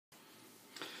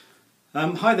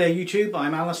Hi there YouTube,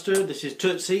 I'm Alistair, this is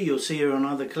Tootsie, you'll see her on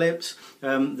other clips.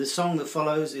 The song that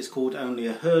follows is called Only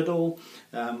a Hurdle.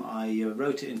 I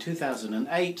wrote it in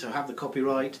 2008, so I have the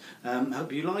copyright.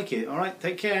 Hope you like it. Alright,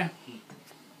 take care.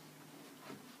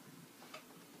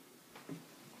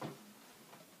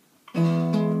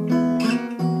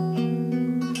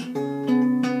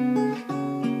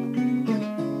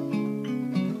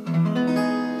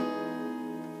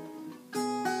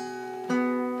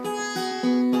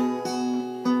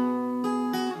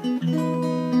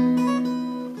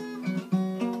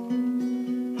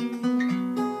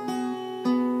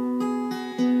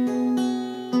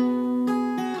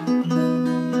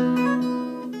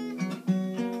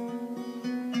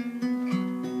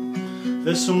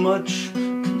 There's so much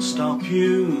can stop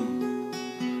you,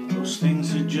 those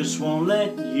things that just won't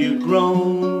let you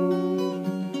grow.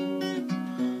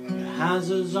 Your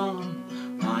hazards on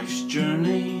life's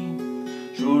journey,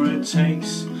 sure it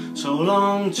takes so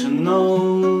long to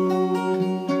know.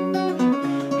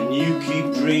 And you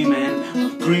keep dreaming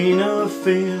of greener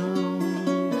fields,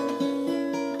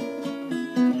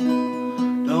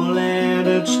 don't let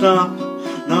it stop,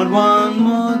 not one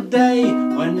more day,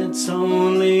 when it's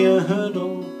only a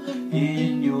hurdle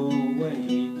in your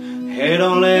way. Hey,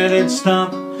 don't let it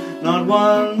stop, not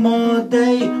one more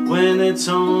day, when it's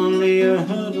only a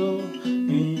hurdle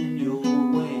in your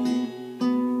way.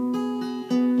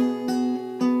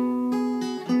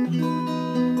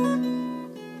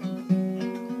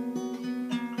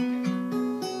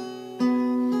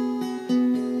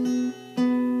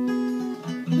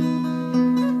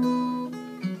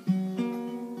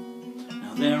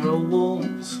 Now there are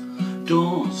walls,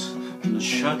 doors and the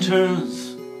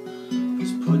shutters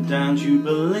that's put down to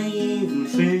believe and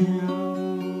feel.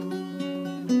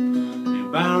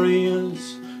 They're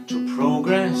barriers to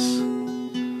progress,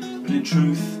 but in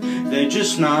truth they're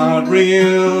just not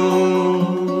real.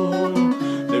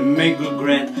 They make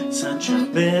regret such a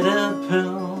bitter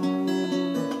pill.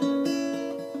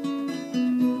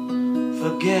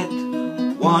 Forget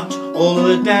what all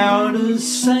the doubters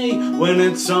say, when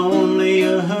it's only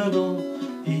a hurdle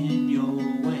in your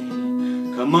way.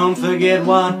 Come on, forget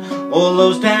what all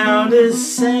those doubters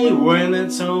say, when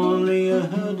it's only a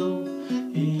hurdle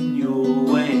in your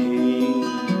way.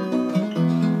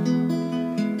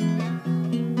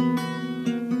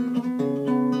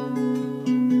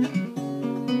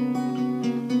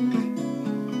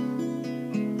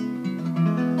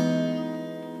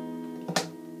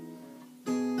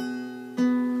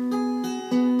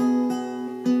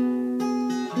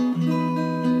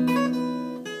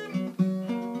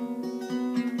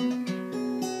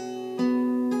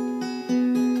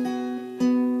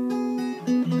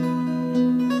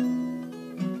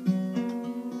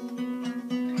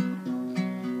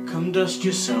 Come dust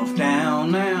yourself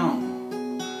down now,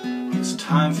 it's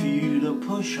time for you to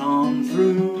push on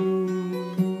through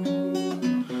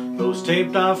those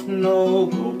taped off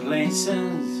no-go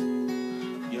places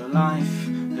your life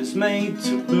has made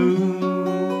taboo.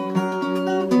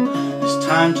 It's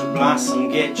time to blossom,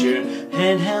 get your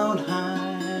head held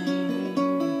high.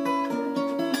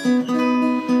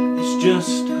 It's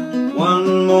just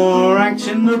one more act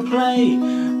in the play,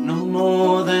 no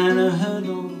more than a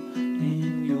hurdle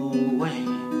in your way.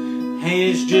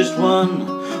 Hey, it's just one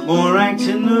more act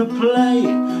in the play,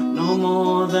 no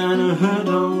more than a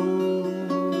hurdle